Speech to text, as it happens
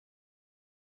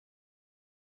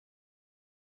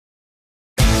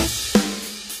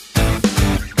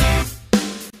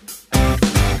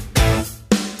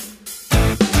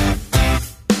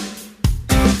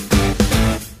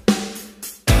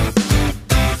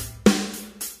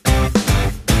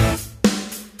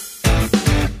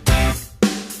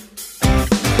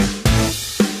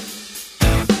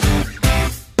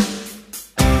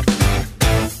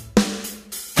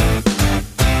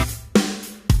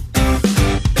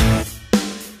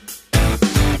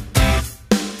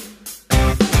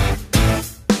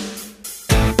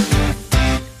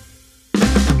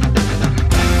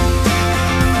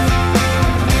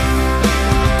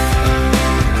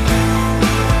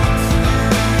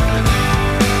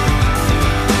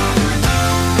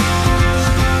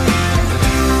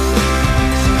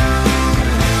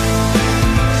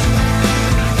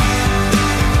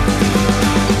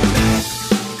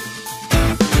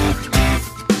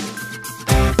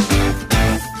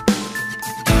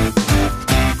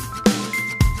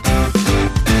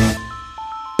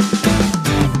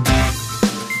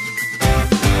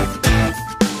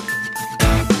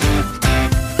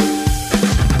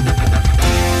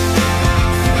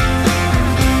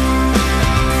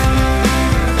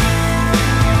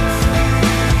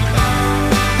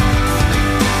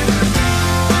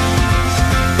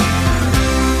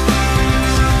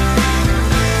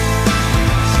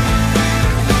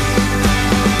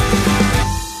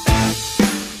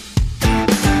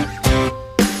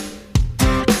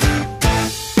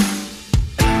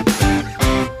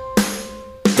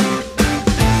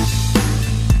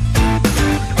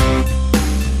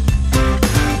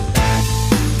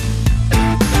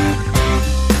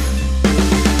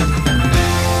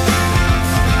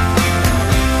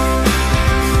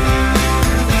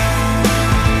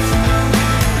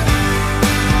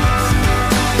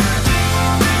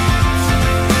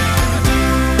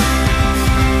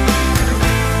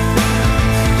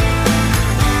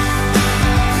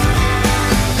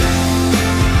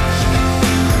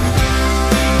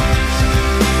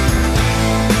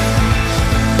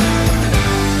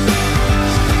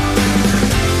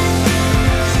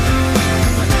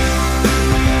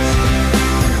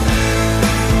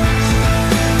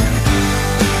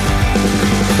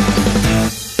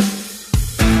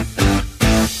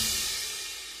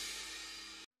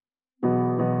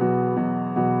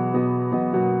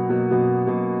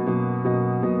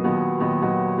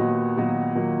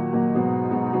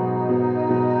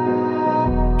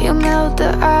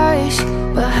the ice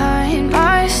behind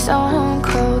my stone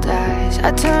cold eyes.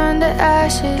 I turn to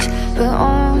ashes, but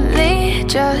only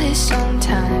just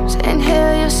sometimes.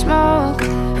 Inhale your smoke,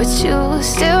 but you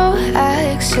still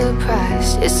act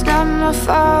surprised. It's not my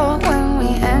fault when we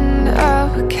end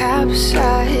up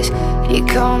capsized. You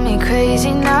call me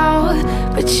crazy now,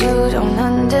 but you don't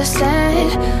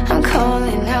understand. I'm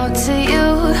calling out to you.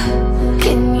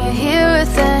 Can you hear a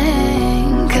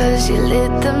thing? 'Cause you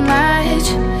lit the match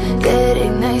that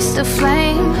ignites the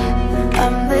flame.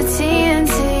 I'm the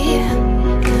TNT,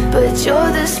 but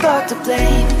you're the spark to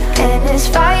blame. And it's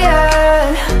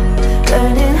fire,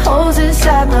 burning holes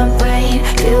inside my brain.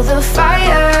 Feel the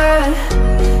fire,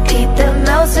 heat that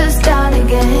melts us down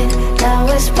again. Now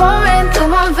it's pouring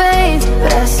through my veins,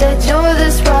 but I said you're the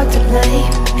spark to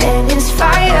blame. And it's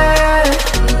fire.